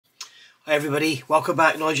Hi everybody, welcome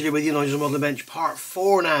back. Nigel here with you, Nigel Modelling Bench, part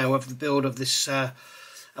 4 now of the build of this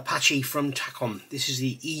Apache from Takom. This is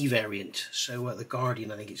the E variant, so the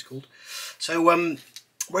Guardian I think it's called. So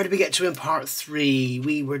where did we get to in part 3?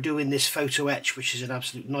 We were doing this photo etch, which is an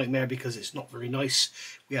absolute nightmare because it's not very nice.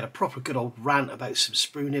 We had a proper good old rant about some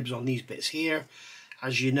sprue nibs on these bits here.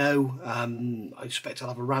 As you know, I expect I'll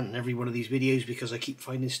have a rant in every one of these videos because I keep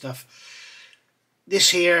finding stuff.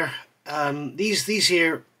 This here, these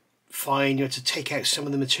here, fine. You had to take out some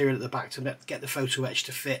of the material at the back to get the photo etch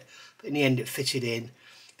to fit, but in the end it fitted in.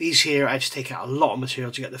 These here I had to take out a lot of material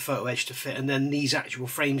to get the photo etch to fit, and then these actual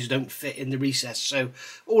frames don't fit in the recess. So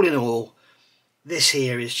all in all, this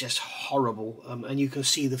here is just horrible, and you can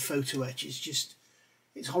see the photo etch is just,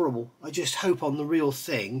 it's horrible. I just hope on the real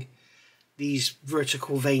thing these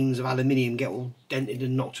vertical veins of aluminium get all dented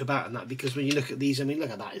and knocked about and that, because when you look at these, I mean,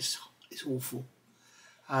 look at that, it's awful.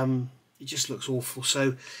 It just looks awful.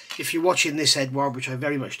 So if you're watching this, Edward, which I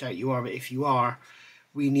very much doubt you are, but if you are,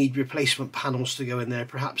 we need replacement panels to go in there.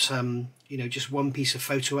 Perhaps you know, just one piece of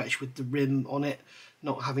photo etch with the rim on it,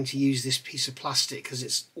 not having to use this piece of plastic because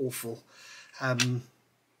it's awful. And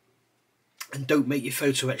don't make your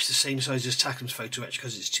photo etch the same size as Takom's photo etch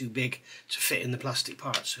because it's too big to fit in the plastic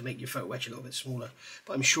parts. So make your photo etch a little bit smaller.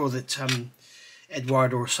 But I'm sure that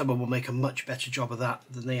Edward or someone will make a much better job of that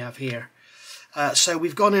than they have here. So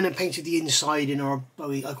we've gone in and painted the inside in our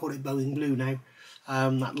Boeing, I call it Boeing blue now,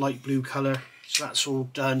 that light blue colour. So that's all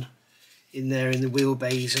done in there in the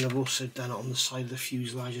wheelbase, and I've also done it on the side of the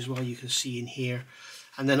fuselage as well, you can see in here.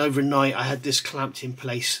 And then overnight I had this clamped in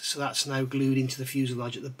place, so that's now glued into the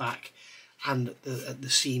fuselage at the back and at the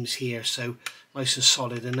seams here, so nice and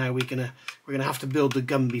solid. And now we're gonna have to build the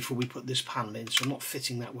gun before we put this panel in, so I'm not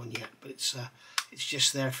fitting that one yet, but it's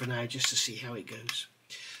just there for now just to see how it goes.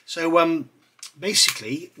 So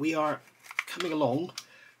basically we are coming along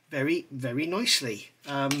very, very nicely.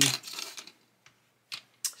 I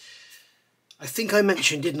think I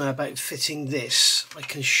mentioned, didn't I, about fitting this. I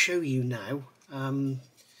can show you now.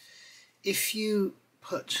 If you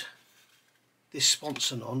put this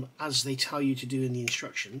sponson on as they tell you to do in the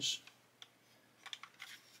instructions,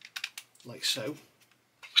 like so.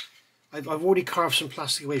 I've already carved some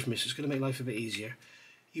plastic away from this, so it's going to make life a bit easier.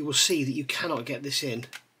 You will see that you cannot get this in.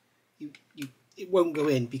 It won't go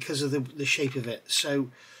in because of the shape of it. So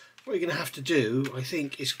what you're going to have to do, I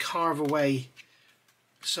think, is carve away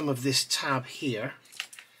some of this tab here.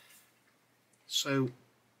 So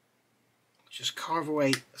just carve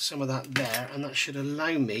away some of that there, and that should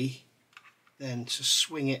allow me then to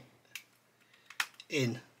swing it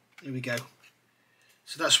in. There we go.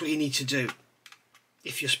 So that's what you need to do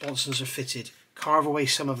if your sponsons are fitted. Carve away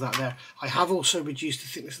some of that there. I have also reduced the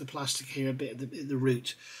thickness of the plastic here a bit at the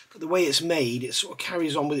root, but the way it's made, it sort of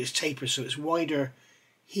carries on with its taper, so it's wider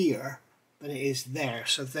here than it is there.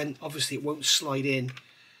 So then obviously it won't slide in.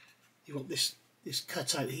 You've got this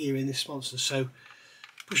cut out here in this sponsor, so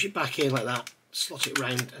push it back in like that, slot it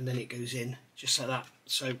round, and then it goes in just like that.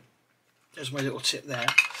 So there's my little tip there.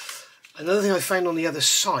 Another thing I found on the other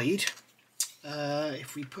side,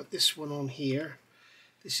 if we put this one on here,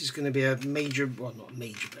 this is going to be a major, well, not a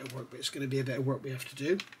major bit of work, but it's going to be a bit of work we have to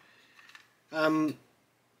do.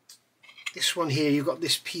 This one here, you've got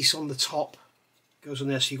this piece on the top, goes on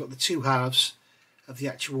there, so you've got the two halves of the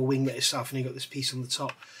actual winglet itself, and you've got this piece on the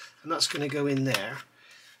top, and that's going to go in there,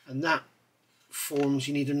 and that forms,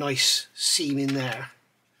 you need a nice seam in there.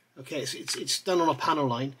 Okay, it's done on a panel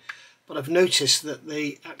line, but I've noticed that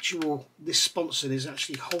this sponson is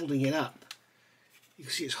actually holding it up. You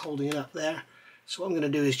can see it's holding it up there. So what I'm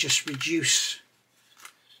going to do is just reduce,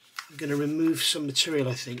 I'm going to remove some material,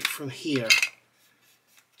 I think, from here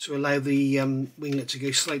to allow the winglet to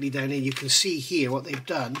go slightly down in. You can see here what they've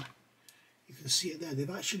done. You can see it there. They've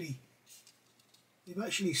actually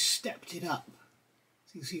stepped it up.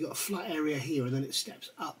 So you can see you've got a flat area here, and then it steps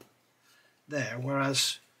up there,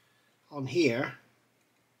 whereas on here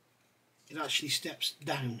it actually steps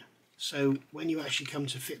down. So when you actually come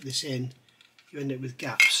to fit this in, you end up with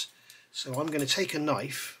gaps. So I'm going to take a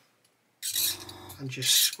knife and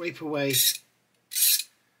just scrape away some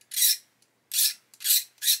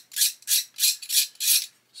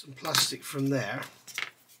plastic from there,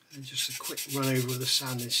 and just a quick run over with a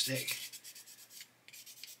sanding stick.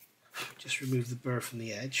 Just remove the burr from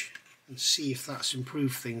the edge and see if that's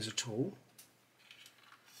improved things at all.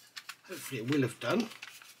 Hopefully it will have done.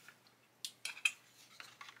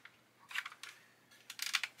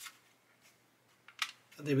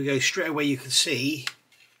 And there we go, straight away you can see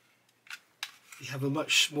we have a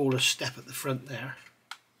much smaller step at the front there.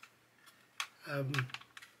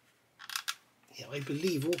 Yeah, I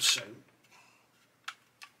believe also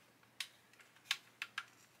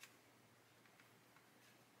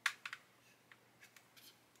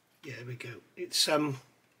There we go. It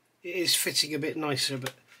is fitting a bit nicer,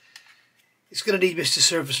 but it's going to need Mr.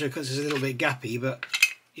 Surfacer because it's a little bit gappy, but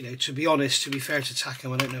you know, to be honest, to be fair to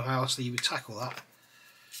Takom, I don't know how else you would tackle that.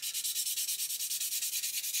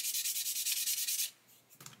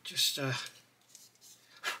 Just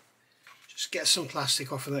get some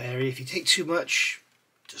plastic off of that area. If you take too much,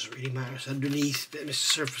 it doesn't really matter. It's underneath. A bit of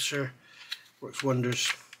Mr. Surfacer works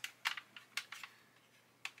wonders.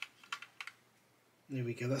 There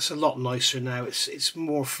we go. That's a lot nicer now. It's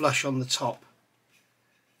more flush on the top.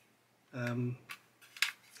 I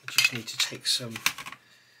just need to take some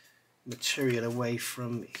material away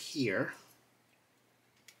from here,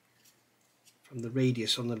 from the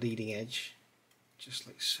radius on the leading edge, just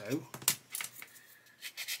like so,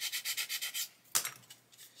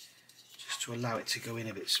 just to allow it to go in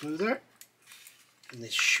a bit smoother, and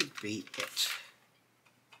this should be it.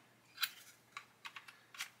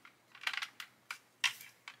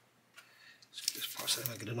 So this part's I'm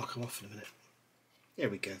going to knock them off in a minute. There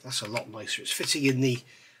we go, that's a lot nicer. It's fitting in the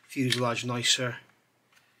fuselage nicer,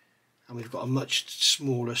 and we've got a much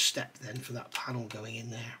smaller step then for that panel going in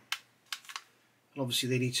there. And obviously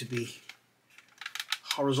they need to be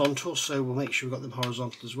horizontal, so we'll make sure we've got them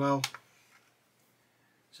horizontal as well.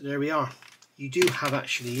 So there we are. You do have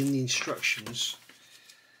actually in the instructions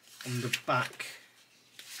on the back,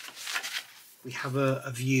 we have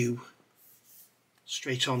a view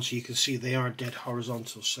straight on, so you can see they are dead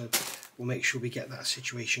horizontal, so we'll make sure we get that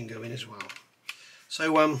situation going as well.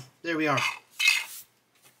 So there we are.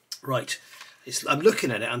 Right, I'm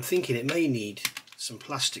looking at it, I'm thinking it may need some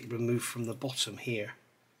plastic removed from the bottom here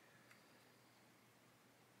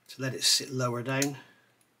to let it sit lower down.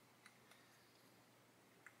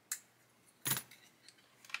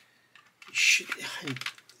 It's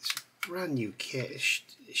a brand new kit,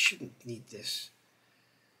 it shouldn't need this.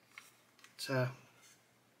 But,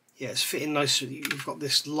 yeah, it's fitting nicer. You've got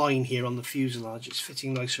this line here on the fuselage, it's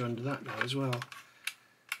fitting nicer under that now as well.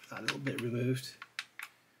 That little bit removed.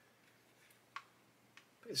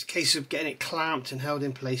 But it's a case of getting it clamped and held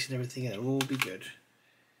in place and everything, and it'll all be good.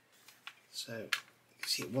 So you can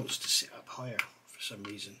see it wants to sit up higher for some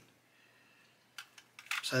reason.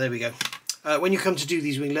 So there we go. When you come to do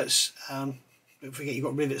these winglets, don't forget you've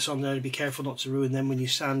got rivets on there, to be careful not to ruin them when you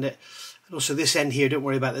sand it. And also this end here, don't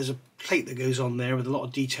worry about, there's a plate that goes on there with a lot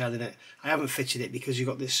of detail in it. I haven't fitted it because you've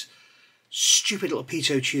got this stupid little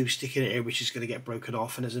pitot tube sticking in here which is going to get broken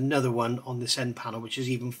off, and there's another one on this end panel which is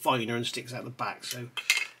even finer and sticks out the back, so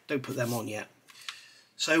don't put them on yet.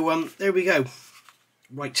 So there we go.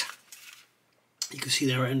 Right, you can see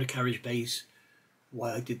there are undercarriage bays,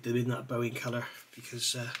 why I did them in that Boeing colour,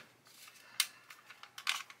 because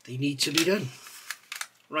they need to be done.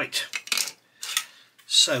 Right,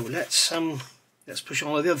 so let's push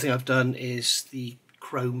on. The other thing I've done is the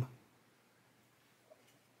chrome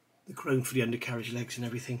for the undercarriage legs and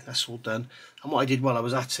everything. That's all done. And what I did while I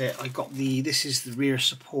was at it, I got this is the rear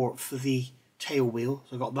support for the tail wheel,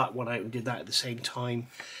 so I got that one out and did that at the same time.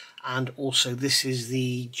 And also this is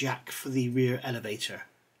the jack for the rear elevator,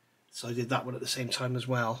 so I did that one at the same time as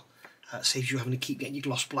well. Saves you having to keep getting your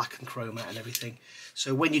gloss black and chrome out and everything.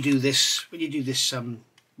 So when you do this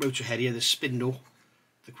rotor head here, the spindle,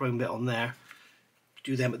 the chrome bit on there,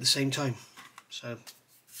 do them at the same time. So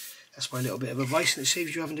that's my little bit of advice, and it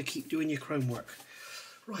saves you having to keep doing your chrome work.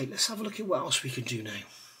 Right, let's have a look at what else we can do now.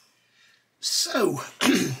 So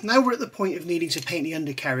now we're at the point of needing to paint the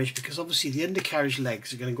undercarriage, because obviously the undercarriage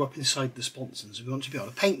legs are going to go up inside the sponsons and we want to be able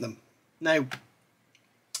to paint them. Now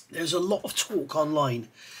there's a lot of talk online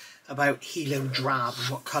about helo drab and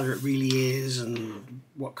what colour it really is and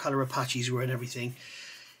what colour Apaches were and everything.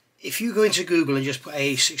 If you go into Google and just put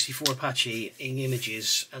AH-64 Apache in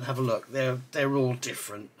images and have a look, they're all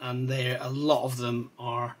different, and a lot of them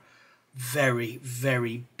are very,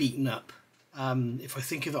 very beaten up. If I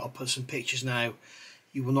think of it, I'll put some pictures now.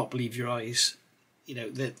 You will not believe your eyes. You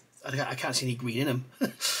know, I can't see any green in them.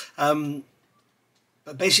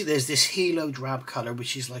 But basically there's this helo drab colour,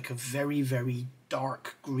 which is like a very, very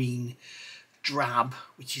dark green drab,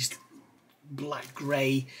 which is black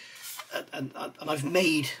grey. And I've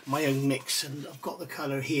made my own mix, and I've got the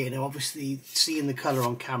colour here. Now obviously seeing the colour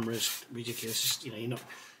on camera is ridiculous, just, you know,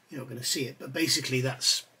 you're not going to see it, but basically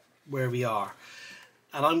that's where we are,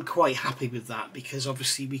 and I'm quite happy with that, because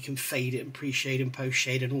obviously we can fade it and pre-shade and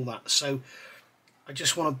post-shade and all that. So I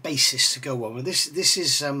just want a basis to go on with. This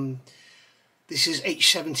is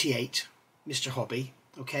AH-64E, Mr. Hobby,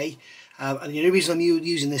 okay, and the only reason I'm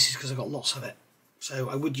using this is because I've got lots of it. So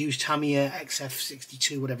I would use Tamiya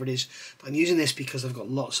XF62, whatever it is, but I'm using this because I've got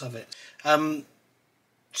lots of it.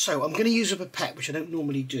 So I'm going to use a pipette, which I don't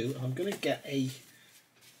normally do, and I'm going to get a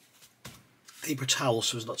paper towel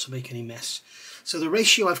so as not to make any mess. So the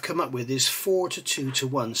ratio I've come up with is 4 to 2 to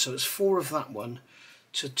 1. So it's 4 of that one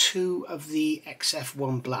to 2 of the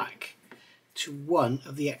XF1 black to 1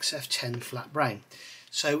 of the XF10 flat brown.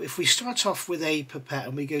 So if we start off with a pipette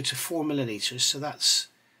and we go to 4 milliliters, so that's,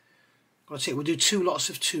 we'll do 2 lots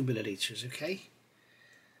of 2 milliliters, okay?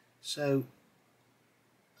 So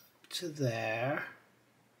up to there,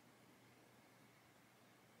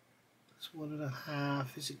 that's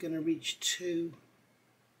 1.5. Is it going to reach 2?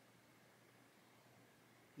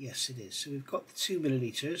 Yes, it is. So we've got the 2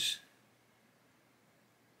 milliliters.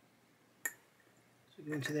 So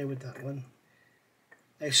go into there with that one.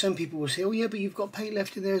 Now some people will say, oh yeah, but you've got paint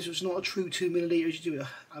left in there, so it's not a true 2 milliliters. You do it.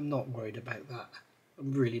 I'm not worried about that.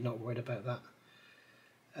 I'm really not worried about that.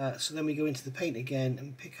 So then we go into the paint again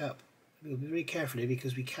and pick up, we'll be very carefully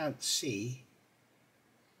because we can't see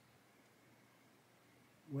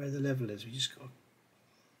where the level is. We just got,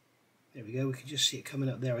 there we go, we can just see it coming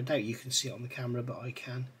up there. I doubt you can see it on the camera, but I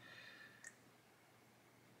can.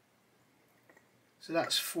 So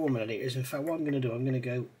that's 4 milliliters. In fact, what I'm going to do, I'm going to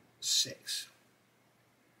go 6.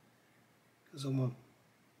 Because I want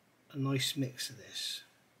a nice mix of this.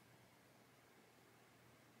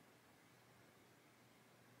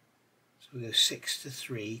 So we go 6 to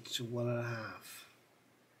 3 to 1.5.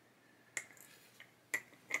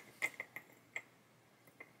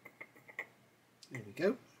 There we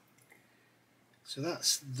go. So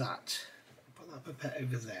that's that. I'll put that pipette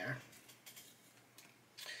over there.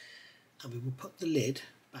 And we will put the lid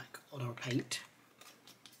back on our paint.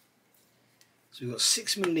 So we've got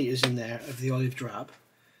 6 milliliters in there of the olive drab.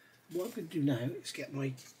 What I'm going to do now is get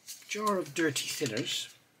my jar of dirty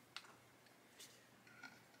thinners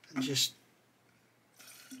and just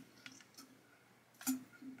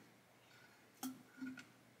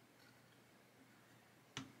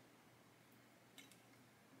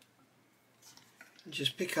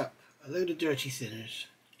pick up a load of dirty thinners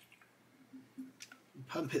and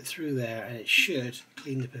pump it through there, and it should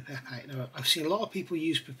clean the pipette out. Now, I've seen a lot of people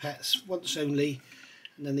use pipettes once only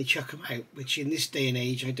and then they chuck them out, which in this day and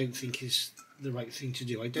age I don't think is the right thing to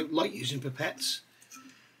do. I don't like using pipettes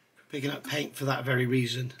for picking up paint for that very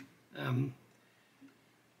reason.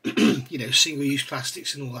 You know, single-use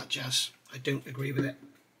plastics and all that jazz. I don't agree with it.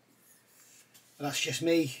 But that's just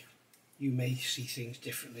me. You may see things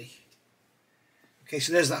differently. Okay,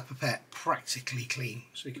 so there's that pipette, practically clean.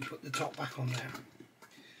 So we can put the top back on there.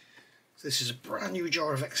 So this is a brand new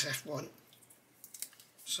jar of XF1.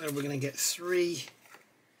 So we're going to get 3.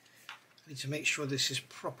 I need to make sure this is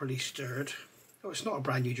properly stirred. Oh, it's not a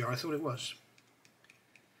brand new jar, I thought it was.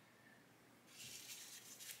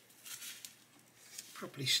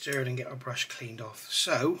 Properly stirred and get our brush cleaned off.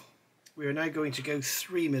 So we are now going to go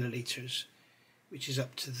 3 milliliters, which is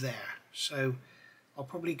up to there. So I'll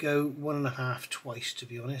probably go 1.5 twice, to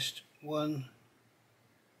be honest. 1.5.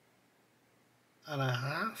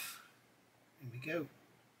 There we go.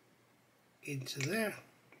 Into there.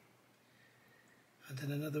 And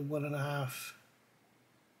then another 1.5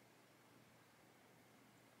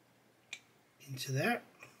 into there.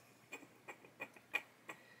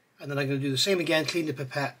 And then I'm going to do the same again, clean the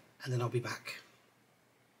pipette, and then I'll be back.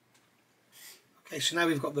 Okay, so now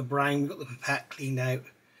we've got the brown, we've got the pipette cleaned out.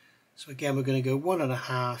 So again, we're going to go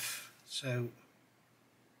 1.5. So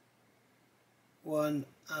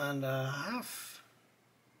 1.5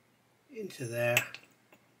 into there,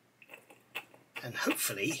 and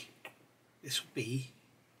hopefully this will be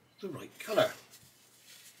the right colour.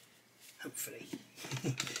 Hopefully,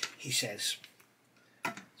 he says.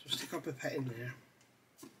 So we'll stick our pipette in there.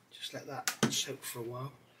 Just let that soak for a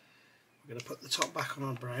while. We're going to put the top back on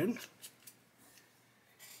our brown.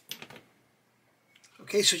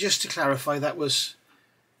 Okay, so just to clarify, that was,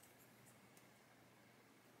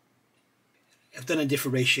 I've done it in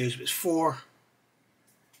different ratios, but it's 4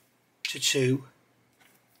 to 2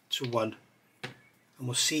 to 1. And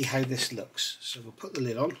we'll see how this looks. So we'll put the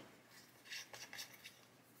lid on. And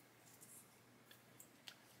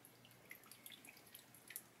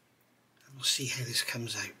we'll see how this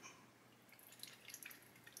comes out.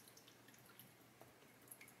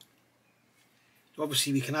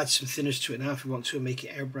 Obviously we can add some thinners to it now if we want to and make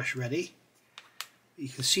it airbrush ready. You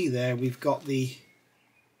can see there we've got the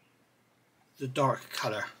dark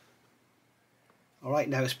colour. Alright,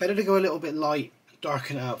 now it's better to go a little bit light,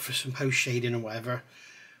 darken it up for some post shading or whatever,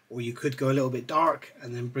 or you could go a little bit dark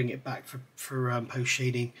and then bring it back for post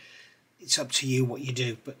shading. It's up to you what you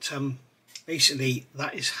do, but basically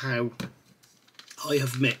that is how I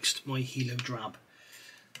have mixed my Hilo drab.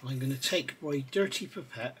 I'm going to take my dirty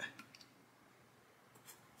pipette,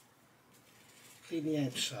 clean the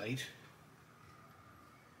outside,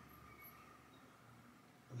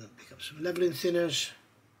 And then pick up some levelling thinners.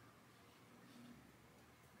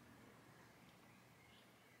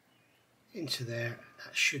 Into there.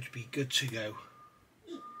 That should be good to go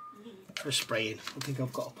for spraying. I think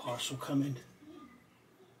I've got a parcel coming.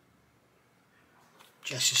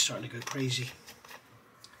 Jess is starting to go crazy.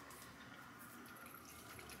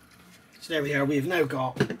 So there we are, we've now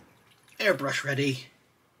got airbrush ready,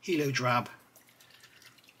 Helo Drab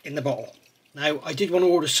in the bottle. Now I did want to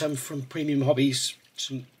order some from Premium Hobbies,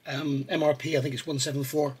 some MRP, I think it's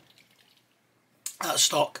 174 out of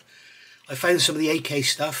stock. I found some of the AK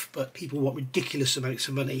stuff, but people want ridiculous amounts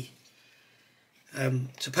of money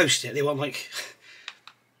to post it. They want like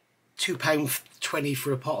 £2.20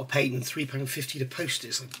 for a pot of paint and £3.50 to post it.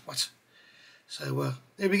 It's like, what? So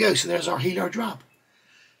there we go, so there's our Helo Drab.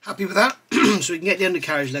 Happy with that. So we can get the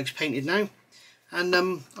undercarriage legs painted now, and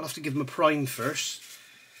I'll have to give them a prime first,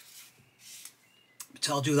 but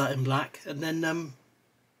I'll do that in black, and then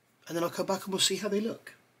I'll come back and we'll see how they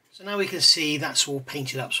look. So now we can see that's all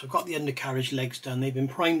painted up. So I've got the undercarriage legs done. They've been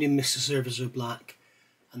primed in Mr. Service of black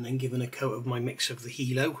and then given a coat of my mix of the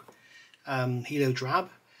Helo Drab.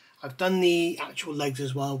 I've done the actual legs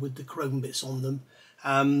as well with the chrome bits on them.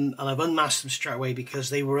 And I've unmasked them straight away because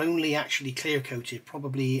they were only actually clear coated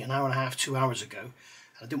probably an hour and a half, 2 hours ago. And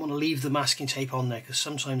I didn't want to leave the masking tape on there because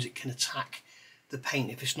sometimes it can attack the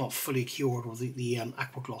paint if it's not fully cured, or the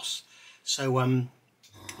aqua gloss. So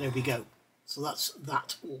there we go. So that's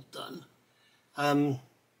that all done.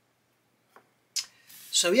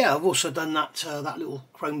 So yeah, I've also done that that little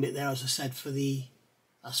chrome bit there, as I said, for the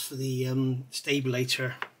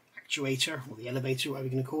stabilator actuator, or the elevator, whatever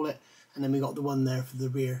you're going to call it. And then we got the one there for the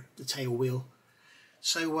rear, the tail wheel.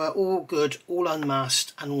 So all good, all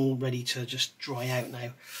unmasked and all ready to just dry out now.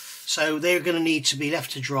 So they're going to need to be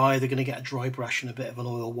left to dry. They're going to get a dry brush and a bit of an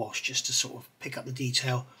oil wash just to sort of pick up the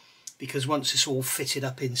detail, because once it's all fitted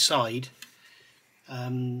up inside,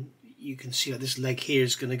 you can see that this leg here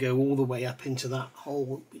is going to go all the way up into that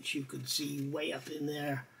hole, which you can see way up in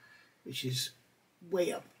there, which is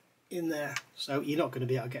way up in there. So you're not going to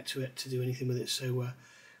be able to get to it to do anything with it. So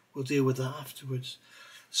we'll deal with that afterwards.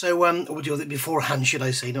 So we'll deal with it beforehand, should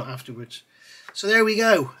I say, not afterwards. So there we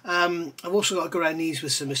go. I've also got to go around these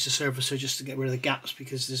with some Mr. Surfacer just to get rid of the gaps,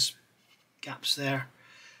 because there's gaps there.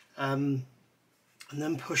 And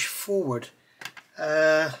then push forward.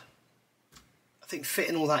 I think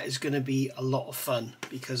fitting all that is going to be a lot of fun,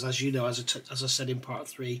 because as you know, as I said in part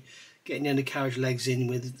 3, getting the undercarriage legs in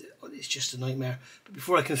with, it's just a nightmare. But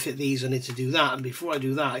before I can fit these, I need to do that, and before I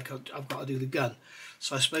do that, I've got to do the gun.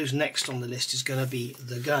 So I suppose next on the list is going to be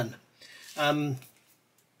the gun. I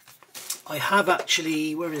have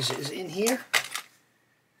actually, where is it? Is it in here?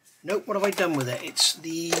 Nope, what have I done with it? It's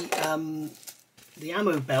the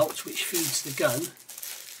ammo belt which feeds the gun.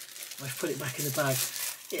 I've put it back in the bag.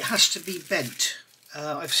 It has to be bent.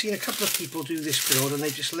 I've seen a couple of people do this build and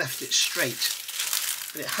they've just left it straight.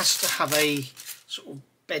 But it has to have a sort of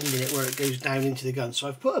bend in it where it goes down into the gun. So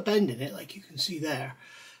I've put a bend in it, like you can see there.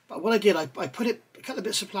 But what I did, I cut a couple of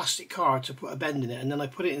bits of plastic card to put a bend in it, and then I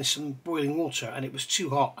put it in some boiling water, and it was too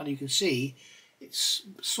hot, and you can see it's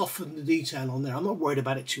softened the detail on there. I'm not worried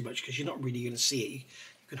about it too much because you're not really going to see it. You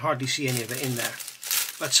can hardly see any of it in there.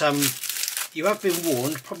 But you have been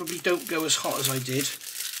warned, probably don't go as hot as I did,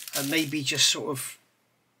 and maybe just sort of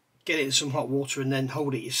get it in some hot water and then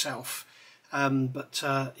hold it yourself. But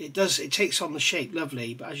it takes on the shape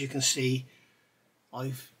lovely, but as you can see,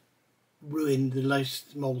 I've ruined the nice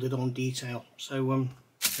moulded on detail. So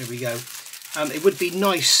there we go. It would be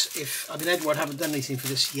nice if, I mean, Edward haven't done anything for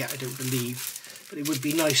this yet, I don't believe, but it would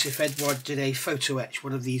be nice if Edward did a photo etch,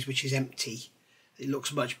 one of these which is empty. It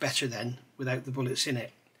looks much better then without the bullets in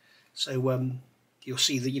it. So you'll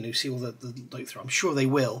see the, you know, see all the light through. I'm sure they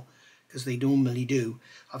will, because they normally do.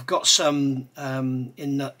 I've got some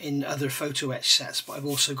in other photo etch sets, but I've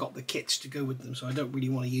also got the kits to go with them, so I don't really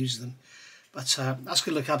want to use them. But that's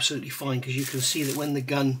going to look absolutely fine, because you can see that when the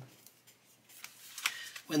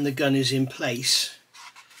gun is in place,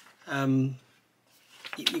 you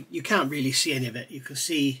can't really see any of it. You can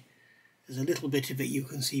see there's a little bit of it you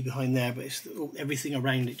can see behind there, but it's everything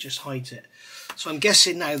around it just hides it. So I'm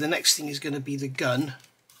guessing now the next thing is going to be the gun,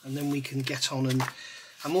 and then we can get on. And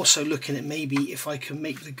I'm also looking at maybe if I can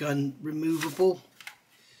make the gun removable.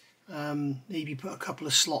 Maybe put a couple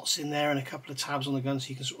of slots in there and a couple of tabs on the gun so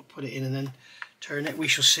you can sort of put it in and then turn it. We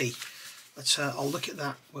shall see. But I'll look at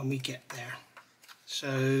that when we get there.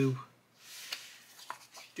 So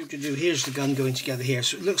here's the gun going together here.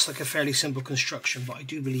 So it looks like a fairly simple construction, but I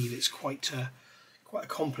do believe it's quite a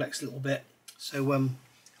complex little bit. So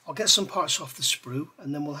I'll get some parts off the sprue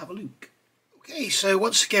and then we'll have a look. Okay, so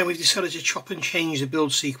once again we've decided to chop and change the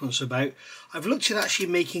build sequence about. I've looked at actually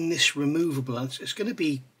making this removable, and it's going to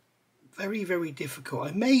be very, very difficult.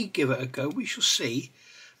 I may give it a go, we shall see.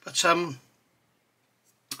 But I've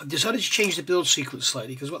decided to change the build sequence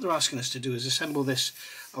slightly, because what they're asking us to do is assemble this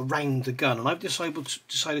around the gun, and I've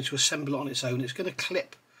decided to assemble it on its own. It's going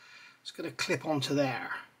to clip onto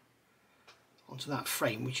there, onto that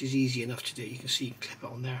frame, which is easy enough to do. You can see you can clip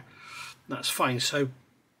it on there. That's fine. So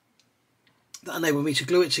that enabled me to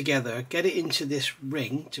glue it together, get it into this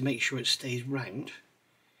ring to make sure it stays round,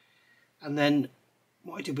 and then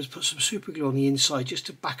what I did was put some super glue on the inside just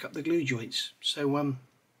to back up the glue joints. So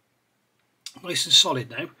nice and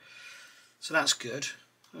solid now, so that's good.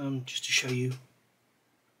 Just to show you,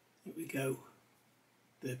 here we go,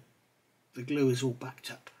 the glue is all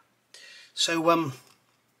backed up. So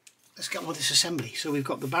let's get on with this assembly. So we've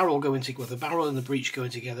got the barrel going together, the barrel and the breech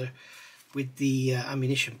going together with the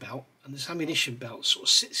ammunition belt, and this ammunition belt sort of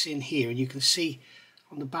sits in here, and you can see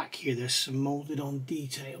on the back here there's some moulded on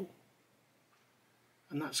detail,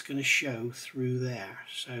 and that's going to show through there.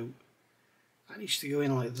 So that needs to go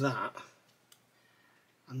in like that,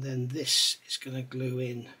 and then this is going to glue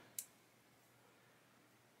in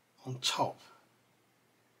on top,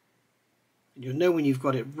 and you'll know when you've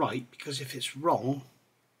got it right, because if it's wrong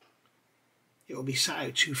it will be sat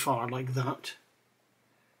out too far like that,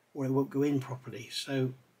 or it won't go in properly.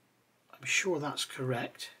 So I'm sure that's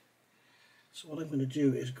correct. So what I'm going to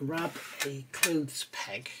do is grab a clothes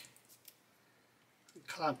peg and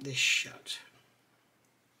clamp this shut,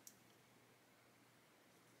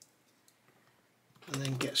 and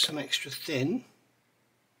then get some extra thin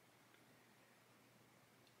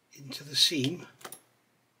into the seam,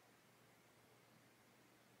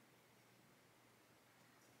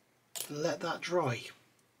 and let that dry,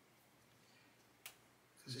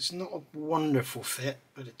 because it's not a wonderful fit,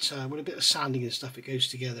 but it's with a bit of sanding and stuff it goes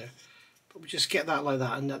together. But we just get that like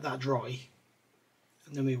that and let that dry,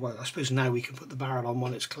 and then well, I suppose now we can put the barrel on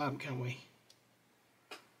while it's clamped, can't we?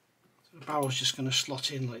 So the barrel's just going to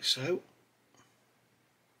slot in like so.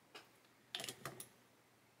 Get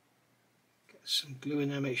some glue in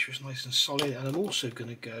there, make sure it's nice and solid, and I'm also going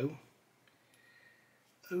to go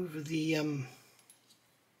over the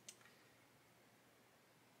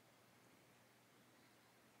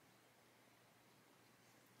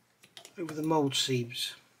mould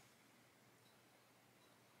seams.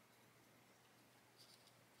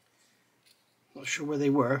 Not sure where they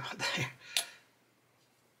were, but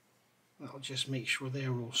that'll just make sure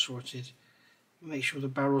they're all sorted. Make sure the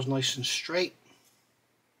barrel's nice and straight.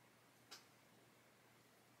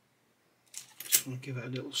 Just want to give it a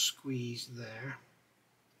little squeeze there.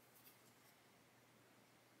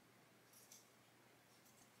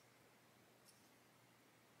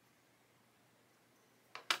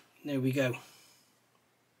 There we go.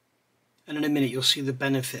 And in a minute you'll see the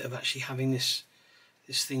benefit of actually having this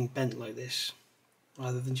thing bent like this,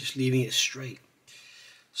 rather than just leaving it straight.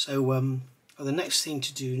 So the next thing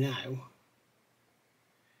to do now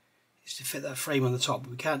is to fit that frame on the top,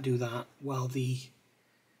 but we can't do that while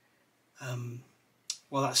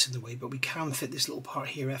that's in the way, but we can fit this little part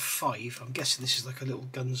here, F5. I'm guessing this is like a little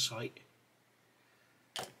gun sight.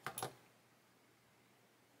 Can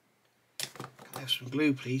I have some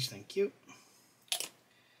glue please, thank you.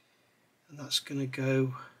 And that's going to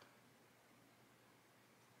go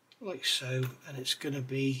like so, and it's going to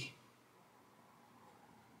be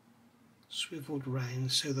swiveled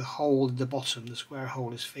round so the hole at the bottom, the square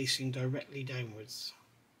hole, is facing directly downwards.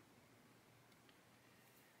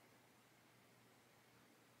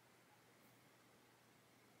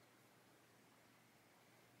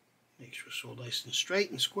 Make sure it's all nice and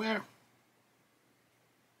straight and square.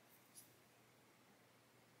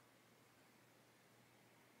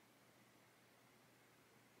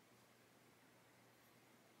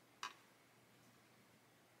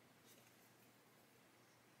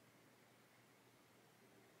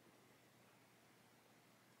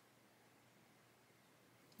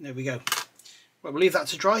 There we go. Well, we'll leave that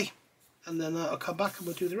to dry, and then I'll come back and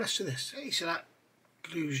we'll do the rest of this. Hey, so that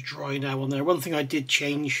glue's dry now on there. One thing I did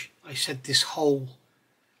change, I said this hole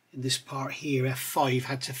in this part here, F5,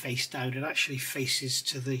 had to face down. It actually faces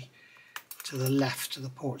to the left, to the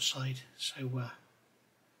port side. So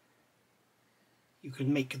you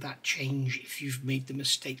can make that change if you've made the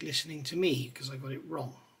mistake listening to me, because I got it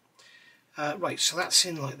wrong. Right, so that's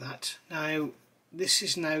in like that. Now this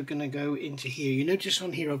is now going to go into here. You notice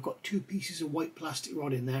on here I've got two pieces of white plastic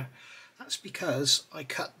rod in there. That's because I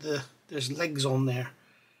cut there's legs on there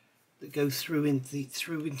that go through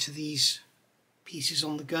into these pieces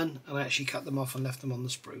on the gun, and I actually cut them off and left them on the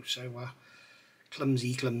sprue. So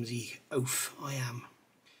Clumsy oaf I am.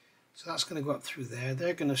 So that's going to go up through there.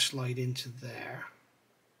 They're going to slide into there.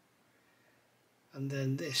 And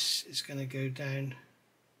then this is going to go down.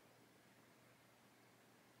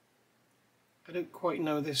 I don't quite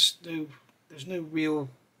know this. There's no real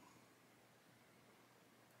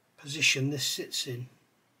position this sits in.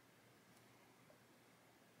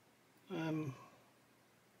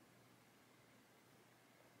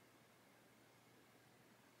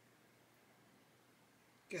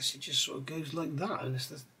 Guess it just sort of goes like that, and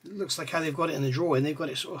it looks like how they've got it in the drawing. They've got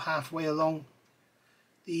it sort of halfway along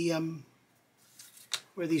the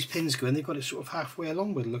where these pins go, and they've got it sort of halfway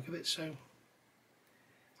along by the look of it. So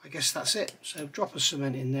I guess that's it. So drop of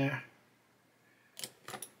cement in there,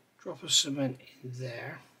 drop of cement in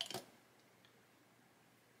there.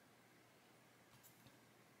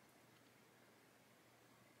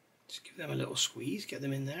 Just give them a little squeeze, get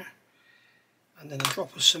them in there, and then a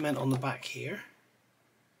drop of cement on the back here.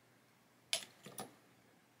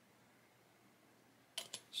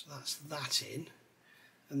 So that's that in,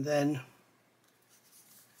 and then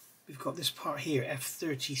we've got this part here,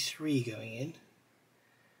 F33, going in,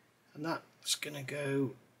 and that's going to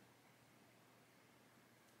go,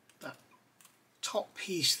 that top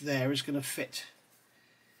piece there is going to fit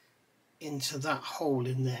into that hole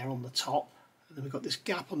in there on the top, and then we've got this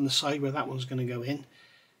gap on the side where that one's going to go in.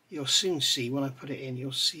 You'll soon see when I put it in,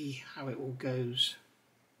 you'll see how it all goes.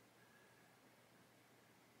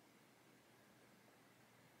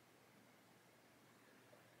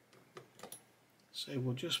 So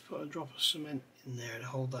we'll just put a drop of cement in there to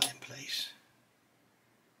hold that in place.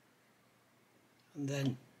 And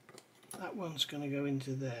then that one's going to go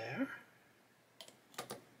into there.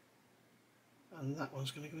 And that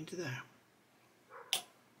one's going to go into there.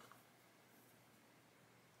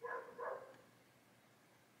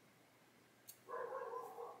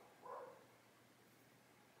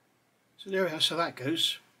 So there we are, so that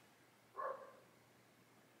goes.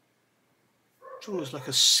 It's almost like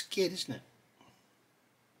a skid, isn't it?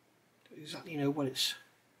 Don't exactly know what its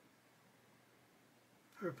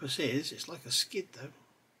purpose is. It's like a skid though.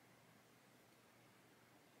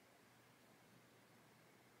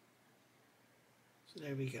 So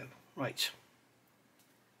there we go. Right.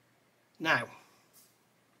 Now,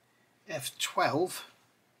 F12.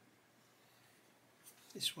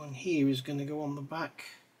 This one here is going to go on the back.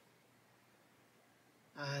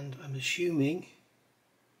 And I'm assuming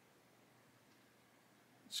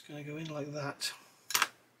it's going to go in like that.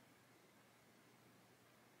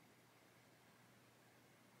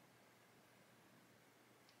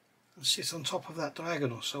 And sit on top of that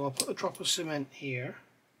diagonal. So I'll put a drop of cement here,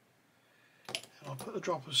 and I'll put a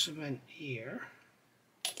drop of cement here.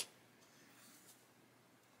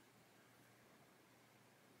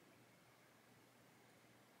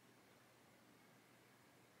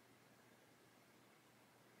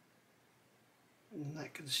 And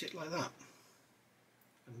that can sit like that,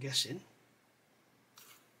 I'm guessing.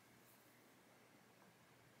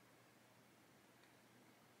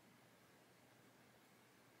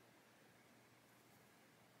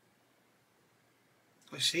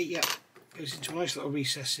 I see, yeah, goes into a nice little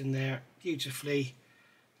recess in there, beautifully,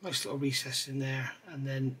 nice little recess in there, and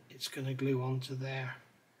then it's going to glue onto there,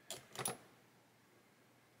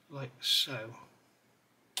 like so.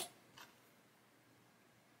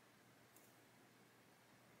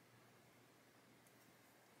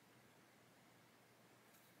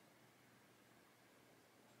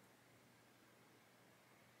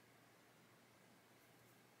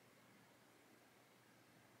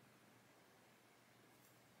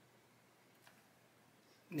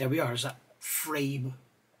 There we are, is that frame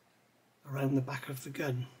around the back of the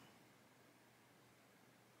gun.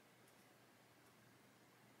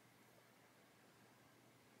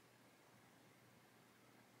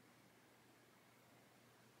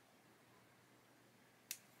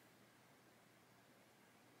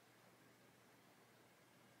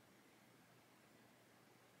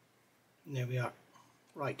 And there we are.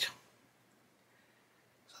 Right.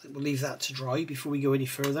 So I think we'll leave that to dry before we go any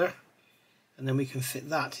further. And then we can fit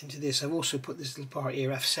that into this. I've also put this little part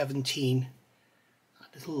here, F17.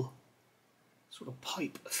 That little sort of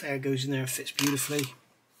pipe affair goes in there, fits beautifully.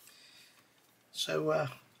 So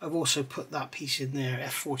I've also put that piece in there,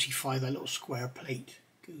 F45, that little square plate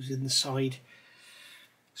goes in the side.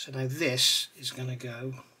 So now this is going to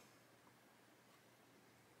go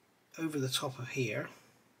over the top of here.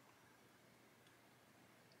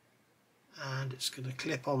 And it's going to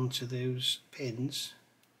clip onto those pins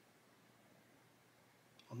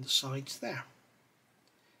on the sides there.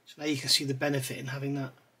 So now you can see the benefit in having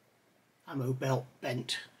that ammo belt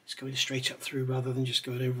bent. It's going straight up through rather than just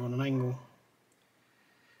going over on an angle.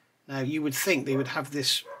 Now you would think they would have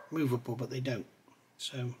this movable, but they don't.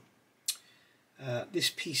 So this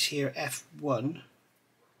piece here, F1,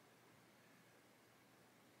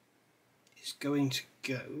 is going to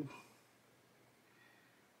go,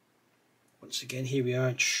 once again, here we are,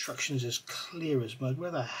 instructions as clear as mud. Where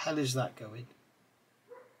the hell is that going?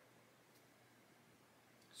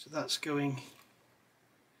 So that's going,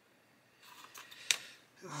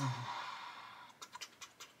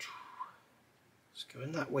 it's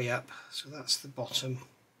going that way up, so that's the bottom.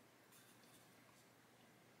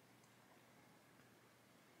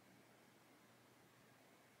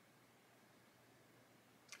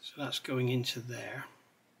 So that's going into there.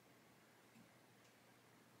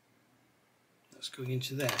 That's going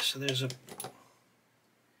into there. So there's a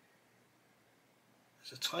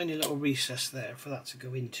tiny little recess there for that to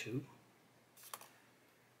go into.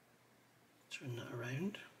 Turn that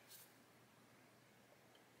around.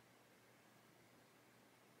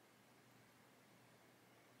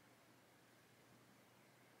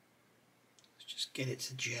 Let's just get it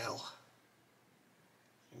to gel.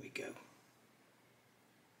 There we go.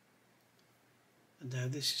 And now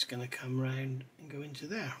this is going to come round and go into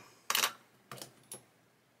there.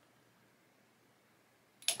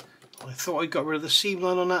 I thought I got rid of the seam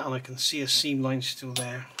line on that, and I can see a seam line still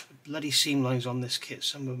there. The bloody seam lines on this kit,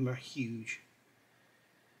 some of them are huge.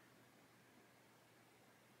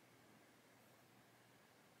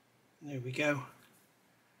 There we go.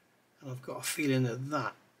 And I've got a feeling that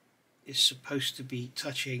that is supposed to be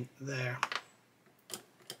touching there.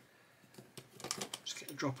 Just get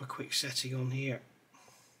to drop a quick setting on here.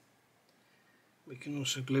 We can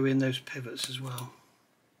also glue in those pivots as well.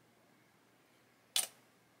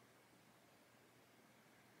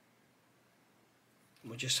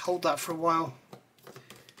 We'll just hold that for a while,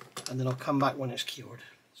 and then I'll come back when it's cured.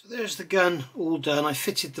 So there's the gun all done. I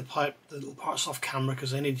fitted the pipe, the little parts off camera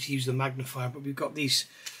because I needed to use the magnifier, but we've got these,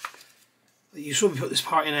 you saw me put this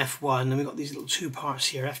part in F1, and we've got these little two parts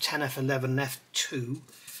here, F10, F11 and F2.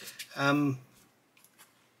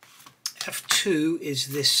 F2 is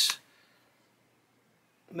this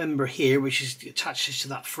member here, which is attaches to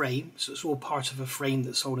that frame, so it's all part of a frame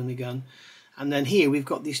that's holding the gun. And then here we've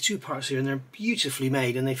got these two parts here, and they're beautifully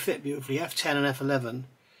made and they fit beautifully. F10 and F11,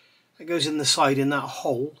 that goes in the side in that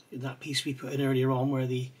hole, in that piece we put in earlier on where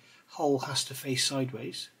the hole has to face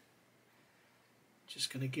sideways.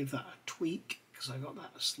 Just going to give that a tweak because I got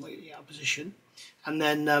that slightly out of position. And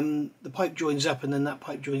then the pipe joins up, and then that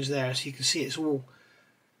pipe joins there, so you can see it's all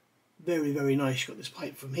very, very nice. You've got this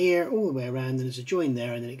pipe from here all the way around, and there's a join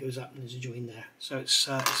there, and then it goes up and there's a join there. So it's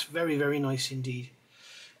very, very nice indeed.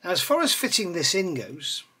 Now, as far as fitting this in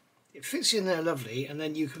goes, it fits in there lovely, and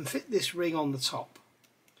then you can fit this ring on the top,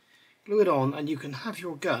 glue it on, and you can have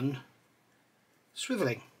your gun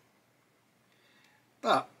swiveling.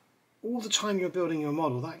 But all the time you're building your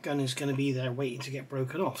model, that gun is going to be there waiting to get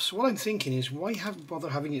broken off. So what I'm thinking is, why bother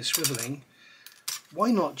having it swiveling? Why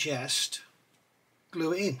not just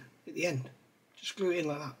glue it in at the end? Just glue it in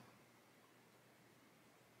like that.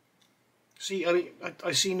 See, I mean,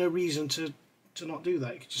 I see no reason to not do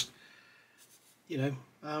that. You could just, you know,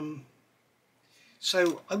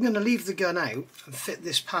 so I'm going to leave the gun out and fit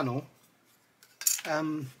this panel. I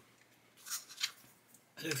don't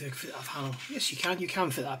think I can fit that panel. Yes, you can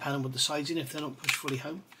fit that panel with the sides in if they're not pushed fully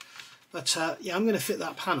home. But yeah, I'm going to fit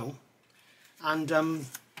that panel and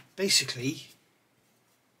basically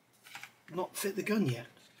not fit the gun yet.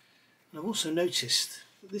 And I've also noticed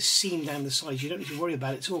that this seam down the side, you don't need to worry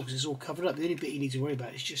about it at all because it's all covered up. The only bit you need to worry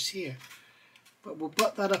about is just here. But we'll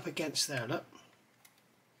butt that up against there, look.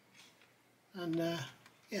 And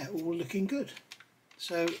yeah, all looking good.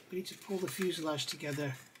 So we need to pull the fuselage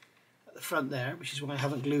together at the front there, which is why I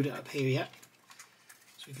haven't glued it up here yet.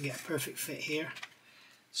 So we can get a perfect fit here.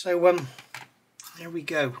 So there we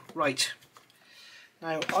go. Right.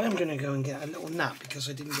 Now I am going to go and get a little nap because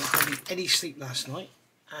I didn't get any sleep last night.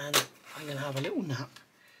 And I'm going to have a little nap.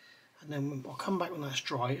 And then I'll come back when that's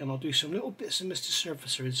dry and I'll do some little bits of Mr.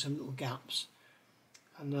 Surfacer in some little gaps.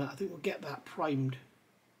 And I think we'll get that primed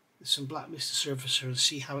with some black Mr. Surfacer and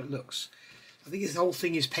see how it looks. I think the whole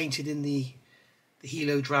thing is painted in the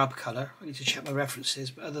Hilo drab colour. I need to check my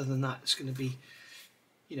references, but other than that, it's going to be,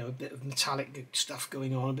 you know, a bit of metallic stuff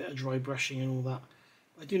going on, a bit of dry brushing and all that.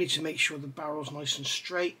 I do need to make sure the barrel's nice and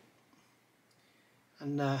straight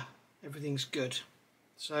and everything's good.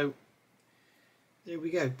 So there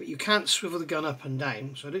we go. But you can't swivel the gun up and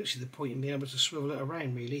down, so I don't see the point in being able to swivel it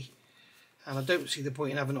around really. And I don't see the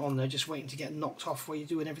point in having it on there just waiting to get knocked off while you're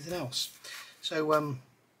doing everything else. So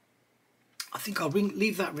I think I'll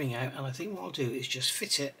leave that ring out, and I think what I'll do is just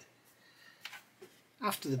fit it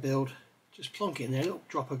after the build, Just plonk it in there, a little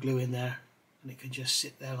drop of glue in there, and it can just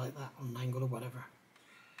sit there like that on an angle or whatever.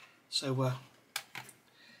 So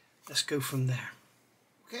let's go from there.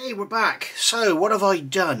 Okay, we're back. So what have I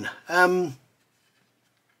done? While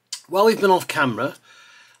we've been off camera,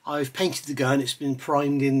 I've painted the gun. It's been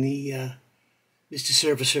primed in the Mr.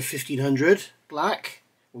 Surfacer 1500 black,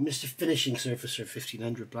 or Mr. Finishing Surfacer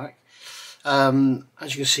 1500 black.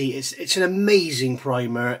 As you can see, it's an amazing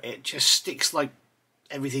primer. It just sticks like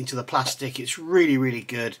everything to the plastic. It's really, really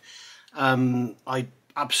good. I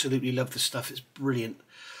absolutely love the stuff. It's brilliant.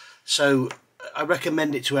 So I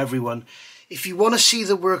recommend it to everyone. If you want to see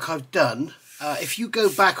the work I've done, if you go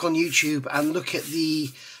back on YouTube and look at the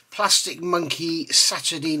Plastic Monkey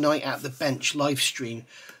Saturday Night at the Bench live stream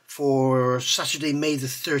for Saturday, May the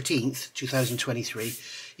 13th, 2023,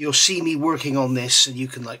 you'll see me working on this, and you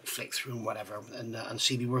can like flick through and whatever and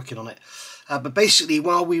see me working on it. But basically,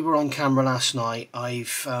 while we were on camera last night, I've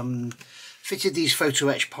fitted these photo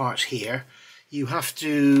etch parts here. You have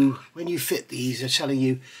to, when you fit these, they're telling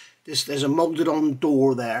you there's a moulded on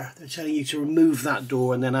door there. They're telling you to remove that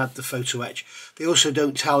door and then add the photo etch. They also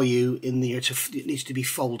don't tell you in there it needs to be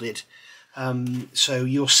folded. So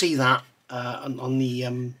you'll see that on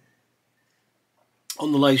the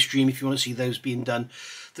live stream if you want to see those being done.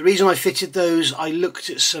 The reason I fitted those, I looked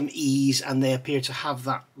at some E's and they appear to have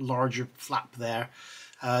that larger flap there.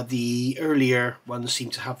 The earlier ones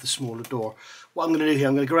seem to have the smaller door. What I'm going to do here,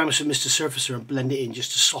 I'm going to go around with some Mr. Surfacer and blend it in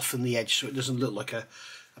just to soften the edge so it doesn't look like a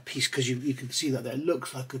piece, because you can see that there, it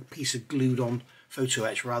looks like a piece of glued on photo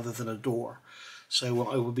etch rather than a door. So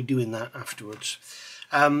I will be doing that afterwards.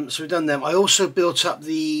 So we've done them. I also built up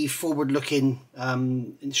the forward looking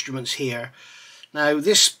instruments here. Now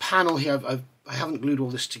this panel here, I haven't glued all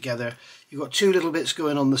this together. You've got two little bits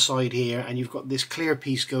going on the side here, and you've got this clear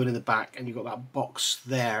piece going in the back, and you've got that box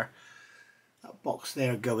there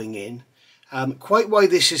going in. Quite why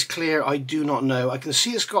this is clear, I do not know. I can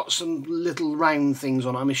see it's got some little round things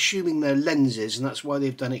on it. I'm assuming they're lenses, and that's why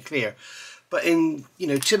they've done it clear. But in, you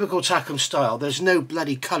know, typical Takom style, there's no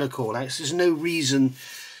bloody colour call-outs. There's no reason.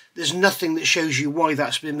 There's nothing that shows you why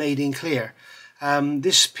that's been made in clear.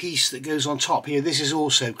 This piece that goes on top here, this is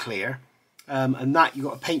also clear. And that, you've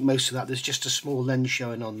got to paint most of that. There's just a small lens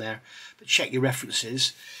showing on there. But check your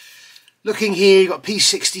references. Looking here, you've got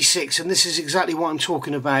P66, and this is exactly what I'm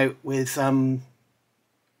talking about with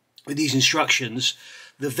these instructions.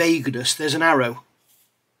 The vagueness. There's an arrow.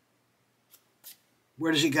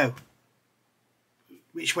 Where does it go?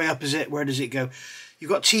 Which way up is it? Where does it go?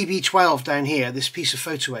 You've got TB12 down here, this piece of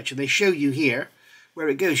photo etch, and they show you here where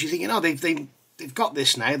it goes. You're thinking, oh, they've got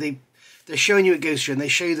this now. They're showing you it goes through, and they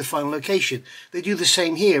show you the final location. They do the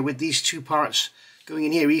same here with these two parts going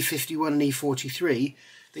in here, E51 and E43.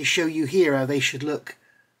 They show you here how they should look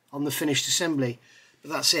on the finished assembly.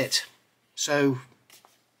 But that's it. So,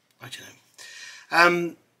 I don't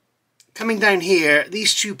know. Coming down here,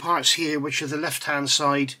 these two parts here, which are the left-hand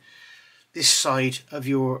side, this side of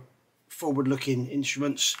your forward-looking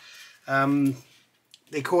instruments,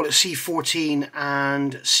 they call it C14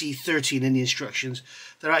 and C13 in the instructions.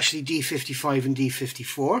 They're actually D55 and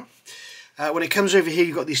D54. When it comes over here,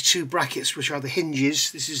 you've got these two brackets, which are the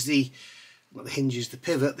hinges. This is not the hinges, the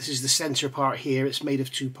pivot. This is the center part here. It's made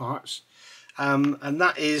of two parts. And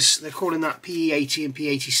that is, they're calling that P80 and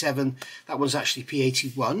P87. That one's actually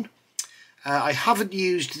P81. I haven't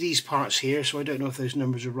used these parts here, so I don't know if those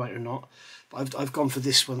numbers are right or not. But I've gone for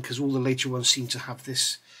this one because all the later ones seem to have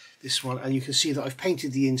this one. And you can see that I've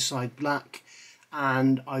painted the inside black,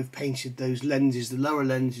 and I've painted those lenses. The lower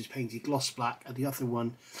lens is painted gloss black, and the upper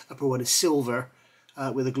one is silver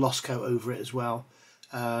with a gloss coat over it as well.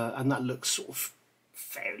 And that looks sort of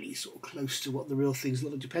fairly sort of close to what the real things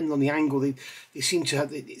look like. Depending on the angle, they seem to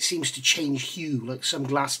have, it seems to change hue like some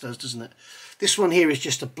glass does, doesn't it? This one here is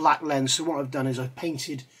just a black lens. So what I've done is I've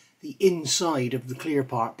painted the inside of the clear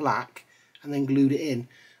part black and then glued it in.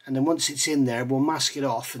 And then once it's in there, we'll mask it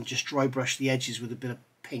off and just dry brush the edges with a bit of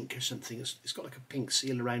pink or something. It's got like a pink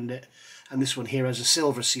seal around it, and this one here has a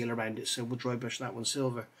silver seal around it, so we'll dry brush that one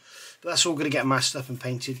silver. But that's all going to get masked up and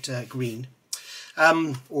painted green.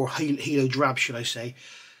 Or helo drab, should I say.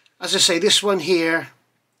 As I say, this one here,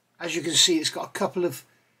 as you can see, it's got a couple of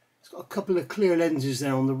clear lenses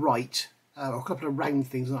there on the right, or a couple of round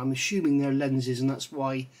things, and I'm assuming they're lenses, and that's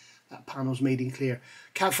why that panel's made in clear.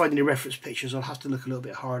 Can't find any reference pictures. I'll have to look a little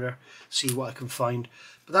bit harder, see what I can find.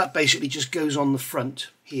 But that basically just goes on the front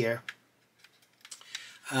here,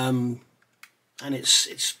 and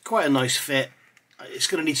it's quite a nice fit. It's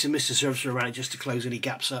going to need some Mr. Surfacer around it just to close any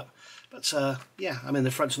gaps up. But yeah, I mean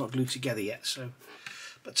the front's not glued together yet, so.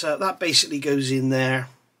 But that basically goes in there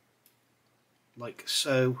like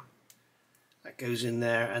so, That goes in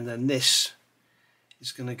there, and then this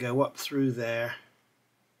is going to go up through there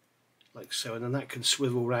like so, and then that can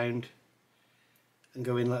swivel round and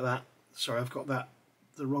go in like that. Sorry, I've got that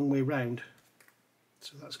the wrong way round.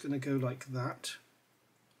 So that's going to go like that,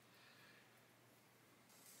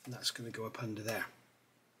 and that's going to go up under there.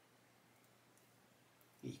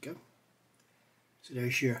 There you go. So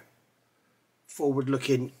there's your forward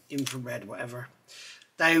looking infrared whatever.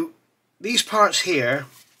 Now these parts here,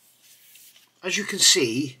 as you can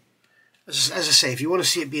see, as I say, if you want to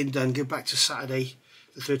see it being done, go back to Saturday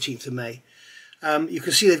the 13th of May. You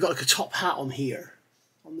can see they've got like a top hat on here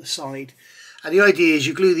on the side, and the idea is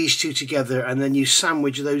you glue these two together and then you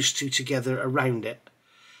sandwich those two together around it,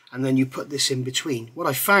 and then you put this in between. What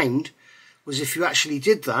I found was if you actually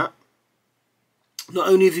did that, not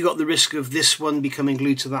only have you got the risk of this one becoming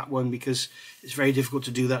glued to that one because it's very difficult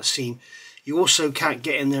to do that seam, you also can't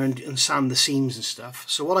get in there and sand the seams and stuff.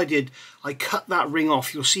 So what I did, I cut that ring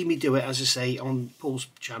off. You'll see me do it, as I say, on Paul's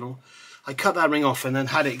channel. I cut that ring off and then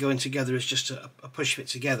had it going together as just a push fit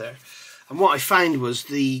together. And what I found was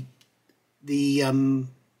the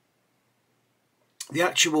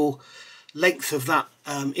actual length of that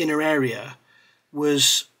inner area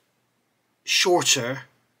was shorter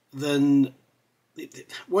than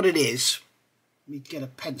what it is. Let me get a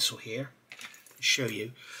pencil here to show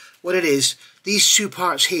you what it is. These two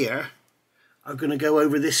parts here are going to go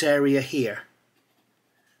over this area here.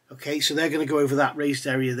 Okay, so they're going to go over that raised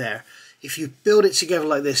area there. If you build it together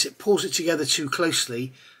like this, it pulls it together too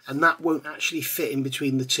closely, and that won't actually fit in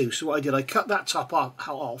between the two. So what I did, I cut that top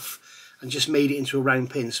off and just made it into a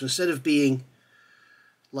round pin. So instead of being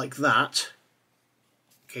like that,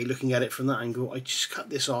 okay, looking at it from that angle, I just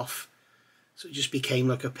cut this off, so it just became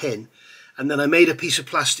like a pin. And then I made a piece of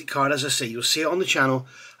plastic card, as I say, you'll see it on the channel.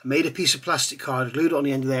 I made a piece of plastic card, glued it on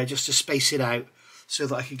the end of there just to space it out so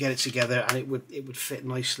that I could get it together and it would fit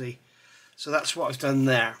nicely. So that's what I've done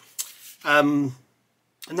there. And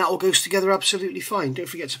that all goes together absolutely fine. Don't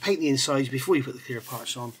forget to paint the insides before you put the clear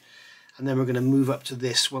parts on. And then we're going to move up to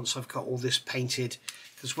this once I've got all this painted,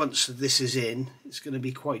 because once this is in, it's going to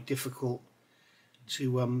be quite difficult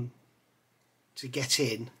to get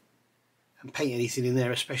in and paint anything in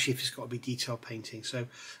there, especially if it's got to be detailed painting. So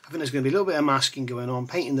I think there's going to be a little bit of masking going on,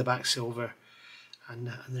 painting the back silver,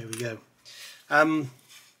 and there we go.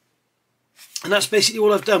 And that's basically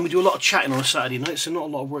all I've done. We do a lot of chatting on a Saturday night, so not a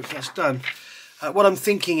lot of work gets done. What I'm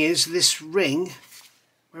thinking is this ring,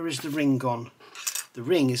 where is the ring gone? The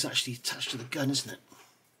ring is actually attached to the gun, isn't it?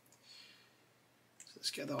 So let's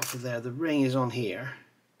get that off of there. The ring is on here.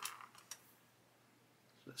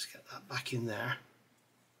 Let's get that back in there.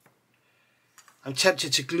 I'm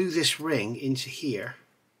tempted to glue this ring into here.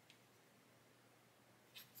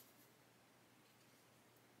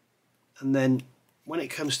 And then when it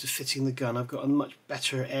comes to fitting the gun, I've got a much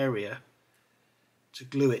better area to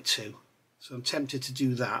glue it to. So I'm tempted to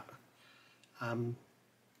do that. In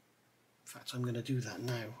fact, I'm going to do that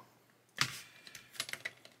now. So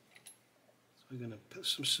we're going to put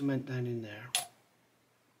some cement down in there.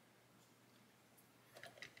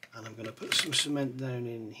 And I'm going to put some cement down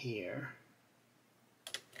in here.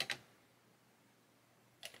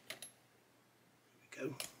 There we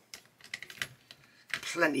go.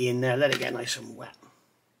 Plenty in there, let it get nice and wet.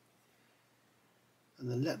 And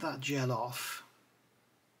then let that gel off.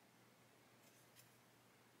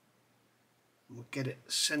 And we'll get it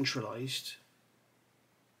centralised.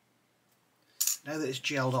 Now that it's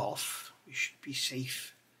gelled off, we should be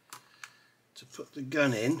safe to put the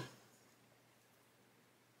gun in.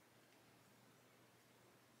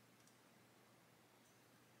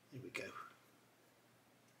 There we go.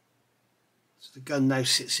 So the gun now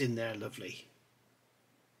sits in there, lovely.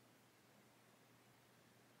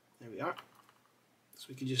 There we are. So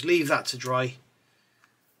we can just leave that to dry.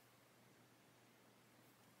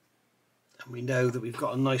 And we know that we've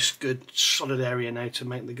got a nice, good, solid area now to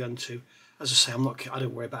mount the gun to. As I say, I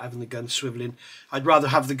don't worry about having the gun swiveling. I'd rather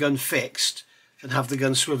have the gun fixed than have the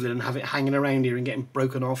gun swiveling and have it hanging around here and getting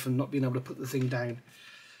broken off and not being able to put the thing down.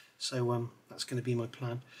 So that's going to be my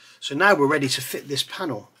plan. So now we're ready to fit this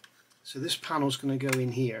panel. So this panel's going to go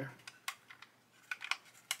in here.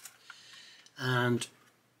 And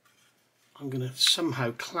I'm going to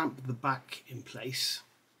somehow clamp the back in place.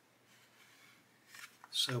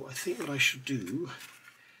 So I think what I should do,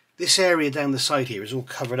 this area down the side here is all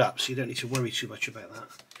covered up, so you don't need to worry too much about that.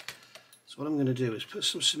 So what I'm going to do is put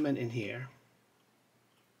some cement in here,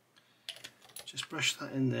 just brush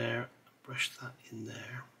that in there, brush that in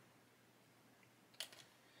there,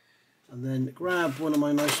 and then grab one of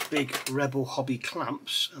my nice big Rebel Hobby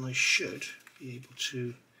clamps, and I should be able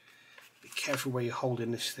to be careful where you're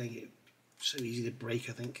holding this thing. So easy to break,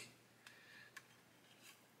 I think.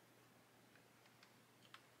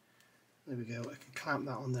 There we go, I can clamp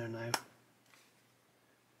that on there now.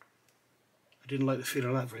 I didn't like the feel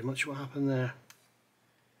of that very much. What happened there?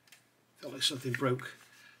 Felt like something broke.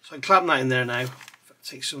 So I can clamp that in there now.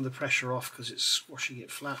 Take some of the pressure off because it's squashing it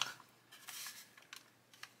flat.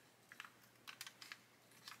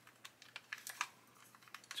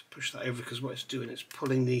 To push that over, because what it's doing, it's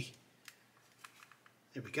pulling the...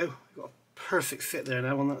 There we go. We've got a perfect fit there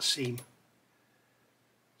now on that seam. So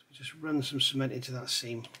we just run some cement into that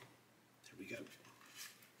seam. There we go.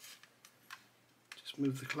 Just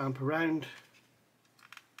move the clamp around.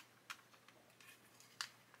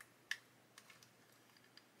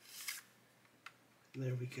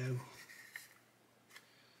 There we go.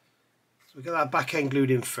 So we got that back end glued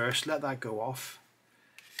in first, let that go off.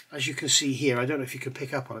 As you can see here, I don't know if you can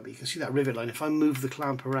pick up on it, but you can see that rivet line. If I move the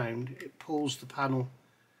clamp around, it pulls the panel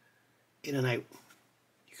in and out.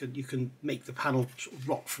 You can make the panel sort of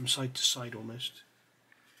rock from side to side almost.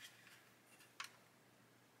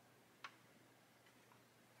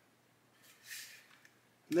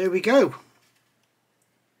 And there we go.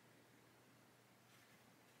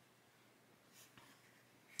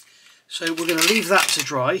 So we're going to leave that to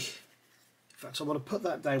dry. In fact, I want to put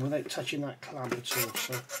that down without touching that clamp at all.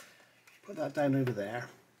 So put that down over there.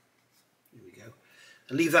 There we go.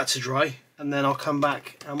 And leave that to dry, and then I'll come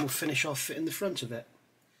back and we'll finish off fitting the front of it.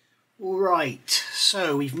 Alright,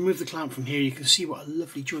 so we've removed the clamp from here. You can see what a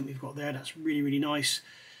lovely joint we've got there. That's really, really nice.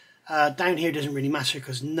 Down here doesn't really matter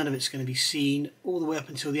because none of it's going to be seen. All the way up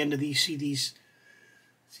until the end of these, see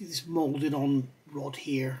this moulded on rod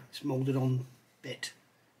here, this moulded on bit.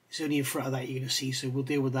 It's only in front of that you're going to see, so we'll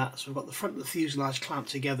deal with that. So I've got the front of the fuselage clamped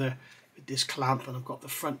together with this clamp, and I've got the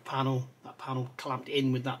front panel, that panel clamped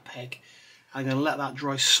in with that peg. I'm going to let that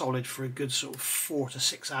dry solid for a good sort of 4 to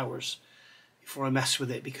 6 hours before I mess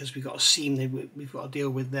with it, because we've got a seam that we've got to deal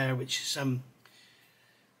with there, which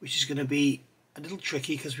is going to be a little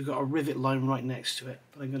tricky because we've got a rivet line right next to it.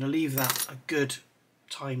 But I'm going to leave that a good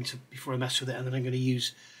time before I mess with it, and then I'm going to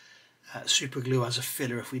use super glue as a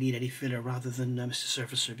filler if we need any filler rather than Mr.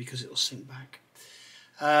 Surfacer, because it'll sink back.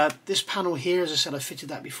 This panel here, as I said, I fitted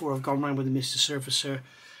that before. I've gone around with the Mr. Surfacer,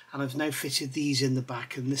 and I've now fitted these in the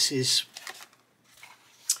back, and this is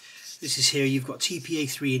here. You've got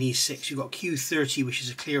TPA3 and E6, you've got Q30, which is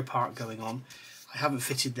a clear part going on. I haven't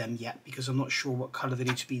fitted them yet because I'm not sure what colour they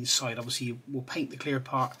need to be inside. Obviously we'll paint the clear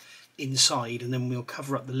part inside, and then we'll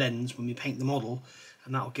cover up the lens when we paint the model,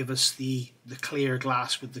 and that'll give us the clear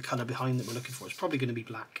glass with the colour behind that we're looking for. It's probably going to be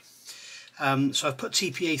black. So I've put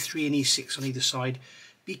TPA3 and E6 on either side.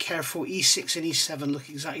 Be careful, E6 and E7 look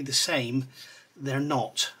exactly the same. They're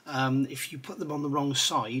not. If you put them on the wrong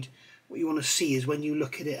side, what you want to see is when you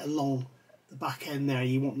look at it along the back end there,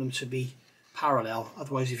 you want them to be parallel.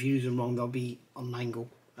 Otherwise, if you use them wrong, they'll be on an angle.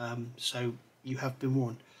 So you have been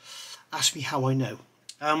warned. Ask me how I know.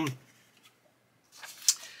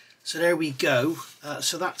 So there we go.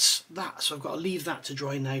 So that's that. So I've got to leave that to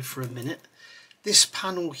dry now for a minute. This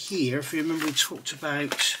panel here, if you remember, we talked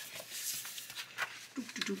about...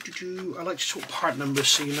 I like to talk part numbers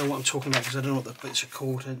so you know what I'm talking about, because I don't know what the bits are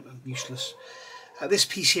called. I'm useless. This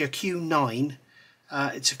piece here, Q9,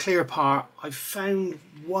 it's a clear part. I've found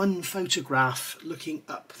one photograph looking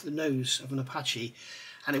up the nose of an Apache,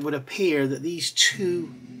 and it would appear that these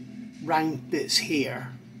two round bits here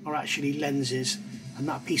are actually lenses, and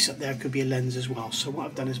that piece up there could be a lens as well. So what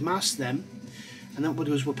I've done is mask them, and then what we'll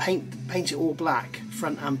do is we'll paint it all black,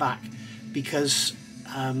 front and back, because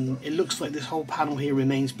it looks like this whole panel here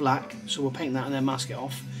remains black. So we'll paint that and then mask it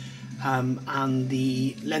off. And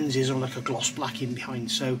the lenses are like a gloss black in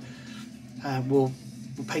behind, so we'll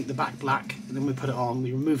paint the back black, and then we put it on,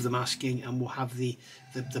 we remove the masking, and we'll have the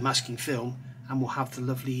masking film, and we'll have the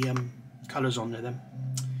lovely colours on there then.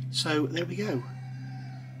 So there we go.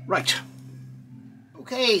 Right,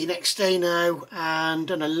 okay, next day now, and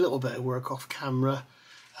done a little bit of work off camera.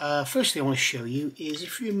 First thing I want to show you is,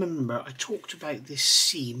 if you remember, I talked about this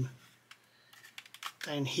seam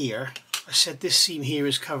down here. I said this seam here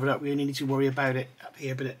is covered up, we only need to worry about it up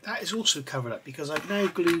here, but that is also covered up because I've now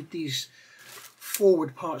glued these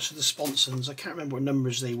forward parts of the sponsons. I can't remember what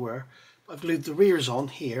numbers they were, but I've glued the rears on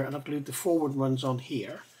here, and I've glued the forward ones on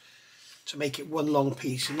here to make it one long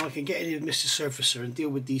piece, and I can get in with Mr. Surfacer and deal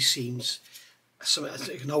with these seams so I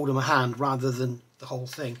can hold them a hand rather than the whole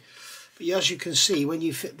thing. But as you can see, when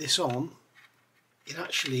you fit this on, it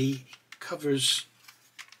actually covers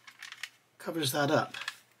that up.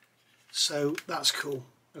 So that's cool.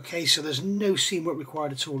 Okay, so there's no seam work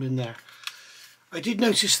required at all in there. I did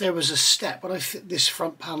notice there was a step when I fit this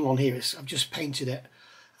front panel on here. I've just painted it.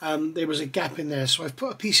 there was a gap in there, so I've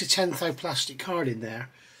put a piece of 10 thou plastic card in there,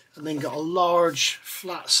 and then got a large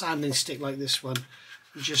flat sanding stick like this one,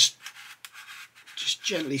 and just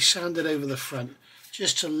gently sand it over the front,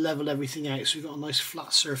 just to level everything out, so we've got a nice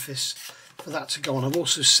flat surface for that to go on. I've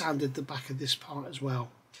also sanded the back of this part as well.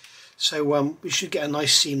 So we should get a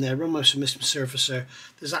nice seam there. Run most of Mr. Surfacer.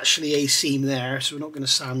 There's actually a seam there, so we're not going to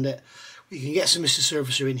sand it. We can get some Mr.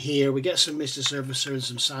 Surfacer in here. We get some Mr. Surfacer and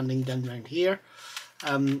some sanding done around here.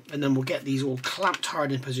 And then we'll get these all clamped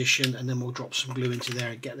hard in position, and then we'll drop some glue into there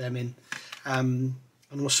and get them in. And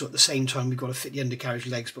also at the same time we've got to fit the undercarriage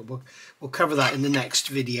legs, but we'll cover that in the next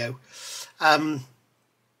video.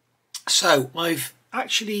 So I've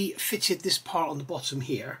actually fitted this part on the bottom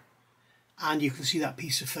here, and you can see that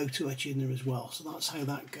piece of photo etch in there as well, so that's how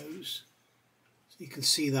that goes. So you can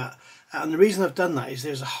see that, and the reason I've done that is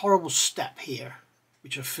there's a horrible step here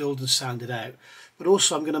which I've filled and sanded out, but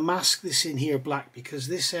also I'm going to mask this in here black, because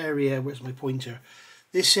this area, where's my pointer,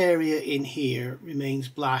 this area in here remains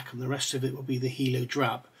black and the rest of it will be the Hilo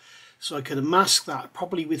drab. So I could mask that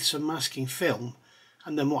probably with some masking film,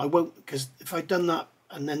 and then what I won't, because if I'd done that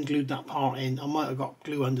and then glued that part in, I might have got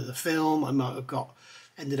glue under the film, I might have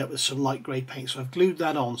ended up with some light grey paint. So I've glued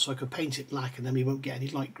that on so I could paint it black, and then we won't get any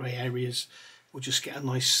light grey areas. We'll just get a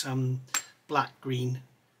nice black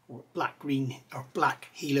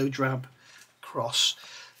Hilo drab cross.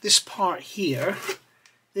 This part here,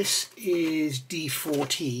 this is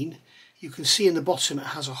D14. You can see in the bottom it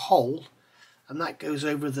has a hole, and that goes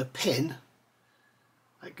over the pin.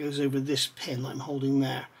 That goes over this pin that I'm holding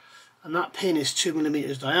there. And that pin is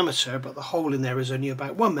 2mm diameter, but the hole in there is only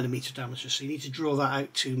about 1mm diameter, so you need to drill that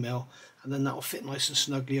out 2mm, and then that will fit nice and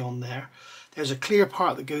snugly on there. There's a clear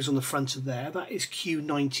part that goes on the front of there, that is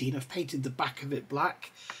Q19. I've painted the back of it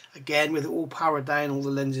black, again with it all powered down, all the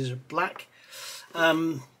lenses are black.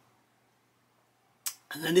 And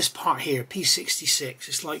then this part here, P66,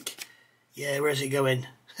 it's like, yeah, where's it going?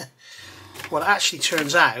 Well, it actually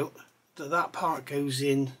turns out that that part goes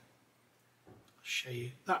in, show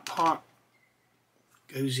you, that part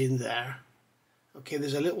goes in there. Okay,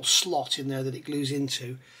 there's a little slot in there that it glues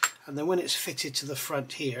into, and then when it's fitted to the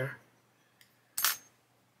front here,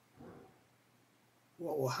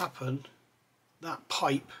 what will happen, that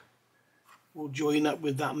pipe will join up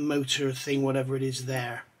with that motor thing, whatever it is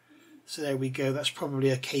there. So there we go, that's probably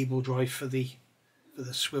a cable drive for the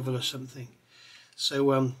swivel or something.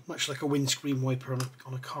 So much like a windscreen wiper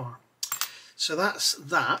on a car. So that's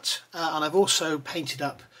that, and I've also painted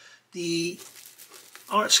up the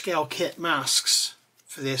art scale kit masks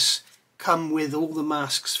for this. Come with all the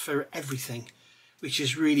masks for everything, which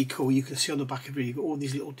is really cool. You can see on the back of it, you've got all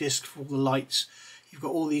these little discs for all the lights, you've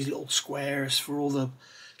got all these little squares for all the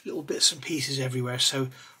little bits and pieces everywhere. So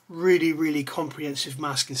really comprehensive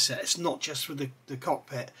masking set. It's not just for the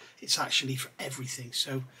cockpit, it's actually for everything.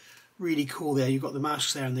 So really cool there. You've got the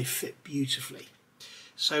masks there and they fit beautifully.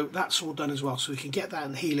 So that's all done as well, so we can get that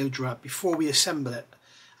in the Hilo drab before we assemble it,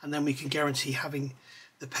 and then we can guarantee having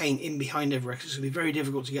the paint in behind everywhere, because it's going to be very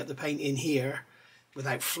difficult to get the paint in here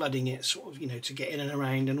without flooding it, sort of, you know, to get in and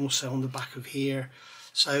around, and also on the back of here.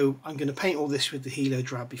 So I'm going to paint all this with the Hilo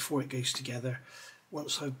drab before it goes together,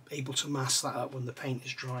 once I'm able to mask that up when the paint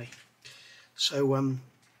is dry. So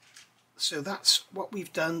so that's what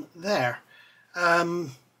we've done there.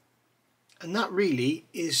 And that really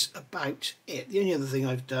is about it. The only other thing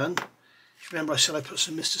I've done, remember I said I put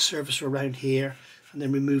some Mr. Surfacer around here and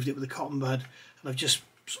then removed it with a cotton bud, and I've just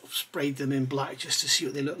sort of sprayed them in black just to see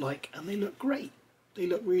what they look like, and they look great. They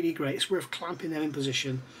look really great. It's worth clamping them in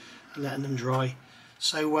position and letting them dry.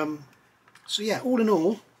 So so yeah, all in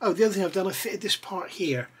all, oh, the other thing I've done, I fitted this part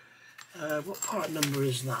here. What part number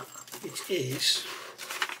is that? It is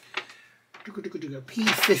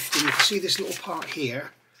P50. You can see this little part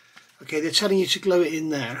here. Okay, they're telling you to glue it in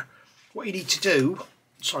there. What you need to do,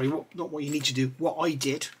 sorry, not what you need to do, what I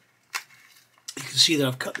did, you can see that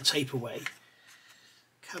I've cut the tape away.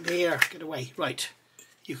 Come here, get away. Right,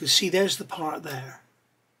 you can see there's the part there.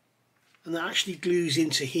 And that actually glues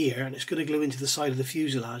into here, and it's going to glue into the side of the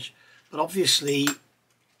fuselage. But obviously,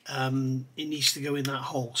 it needs to go in that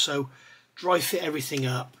hole. So dry fit everything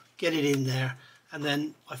up, get it in there, and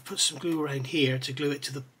then I've put some glue around here to glue it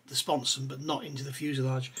to the sponson, but not into the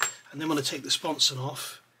fuselage. And then when I take the sponson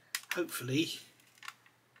off, hopefully,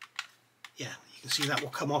 yeah, you can see that will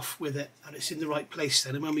come off with it, and it's in the right place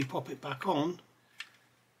then. And when we pop it back on,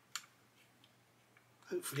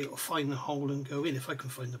 hopefully it will find the hole and go in, if I can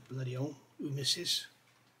find the bloody hole. Who misses?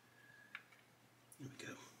 There we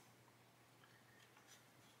go.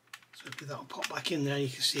 So hopefully that'll pop back in there, and you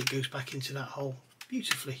can see it goes back into that hole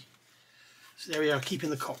beautifully. So there we are,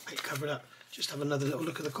 keeping the cockpit covered up. Just have another little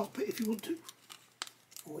look at the cockpit if you want to.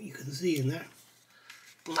 What you can see in there.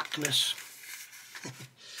 Blackness.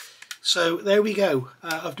 So there we go.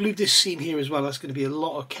 I've glued this seam here as well. That's going to be a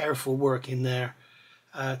lot of careful work in there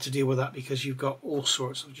to deal with that, because you've got all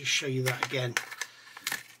sorts. I'll just show you that again.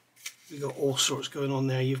 You've got all sorts going on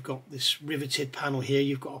there. You've got this riveted panel here.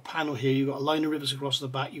 You've got a panel here. You've got a line of rivets across the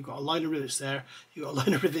back. You've got a line of rivets there. You've got a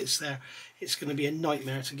line of rivets there. It's going to be a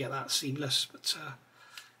nightmare to get that seamless, but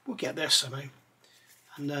we'll get there somehow.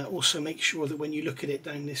 And also make sure that when you look at it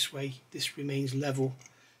down this way, this remains level.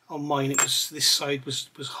 On mine, it was, this side was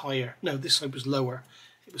higher. No, this side was lower.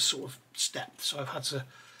 It was sort of stepped, so I've had to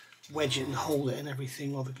wedge it and hold it and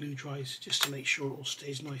everything while the glue dries, just to make sure it all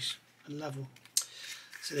stays nice and level.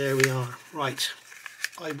 So there we are. Right,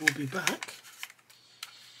 I will be back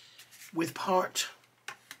with part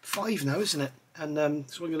 5 now, isn't it? And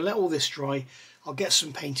so I'm going to let all this dry. I'll get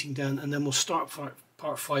some painting done, and then we'll start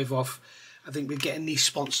part 5 off. I think we're getting these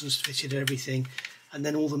sponsons fitted and everything, and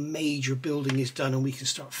then all the major building is done, and we can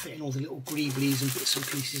start fitting all the little greeblies and bits and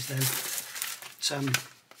pieces then. But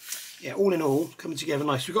yeah, all in all, coming together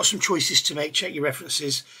nice. We've got some choices to make. Check your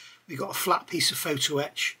references. We've got a flat piece of photo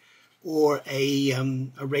etch or a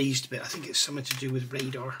raised bit. I think it's something to do with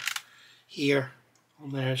radar here.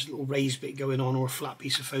 On there's a little raised bit going on, or a flat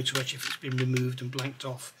piece of photo etch if it's been removed and blanked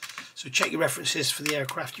off. So check your references for the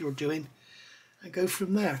aircraft you're doing and go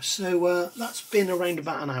from there. So that's been around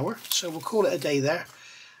about an hour, so we'll call it a day there.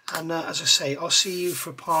 And as I say, I'll see you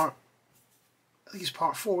for part, I think it's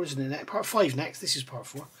part 4, isn't it? Part 5 next. This is part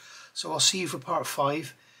 4. So I'll see you for part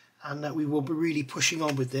 5, and we will be really pushing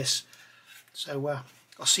on with this. So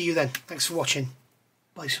I'll see you then. Thanks for watching.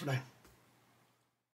 Bye for now.